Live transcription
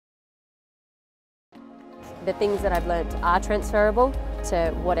the things that I've learnt are transferable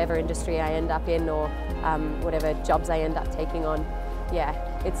to whatever industry I end up in, or whatever jobs I end up taking on. Yeah,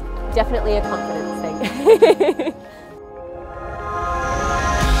 it's definitely a confidence thing.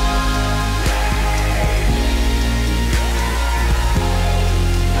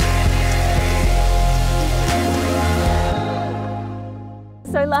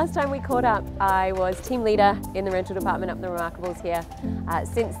 So last time we caught up, I was team leader in the rental department up in the Remarkables here.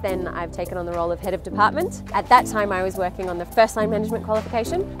 Since then, I've taken on the role of head of department. At that time, I was working on the first line management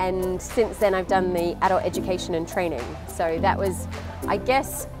qualification, and since then I've done the adult education and training. So that was, I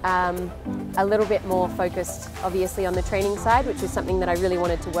guess, a little bit more focused obviously on the training side, which was something that I really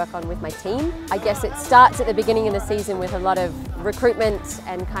wanted to work on with my team. I guess it starts at the beginning of the season with a lot of recruitment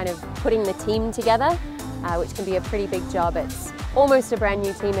and kind of putting the team together, which can be a pretty big job. It's almost a brand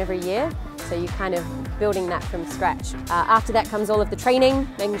new team every year, so you're kind of building that from scratch. After that comes all of the training,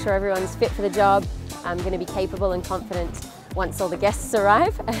 making sure everyone's fit for the job, going to be capable and confident once all the guests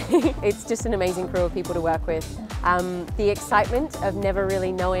arrive. It's just an amazing crew of people to work with. The excitement of never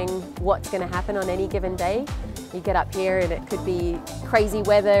really knowing what's going to happen on any given day. You get up here and it could be crazy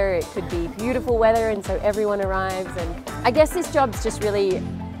weather, it could be beautiful weather, and so everyone arrives. And I guess this job's just really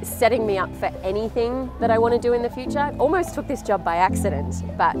setting me up for anything that I want to do in the future. I almost took this job by accident,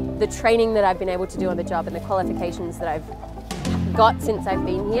 but the training that I've been able to do on the job and the qualifications that I've got since I've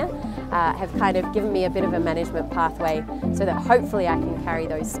been here have kind of given me a bit of a management pathway, so that hopefully I can carry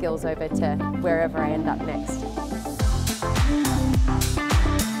those skills over to wherever I end up next.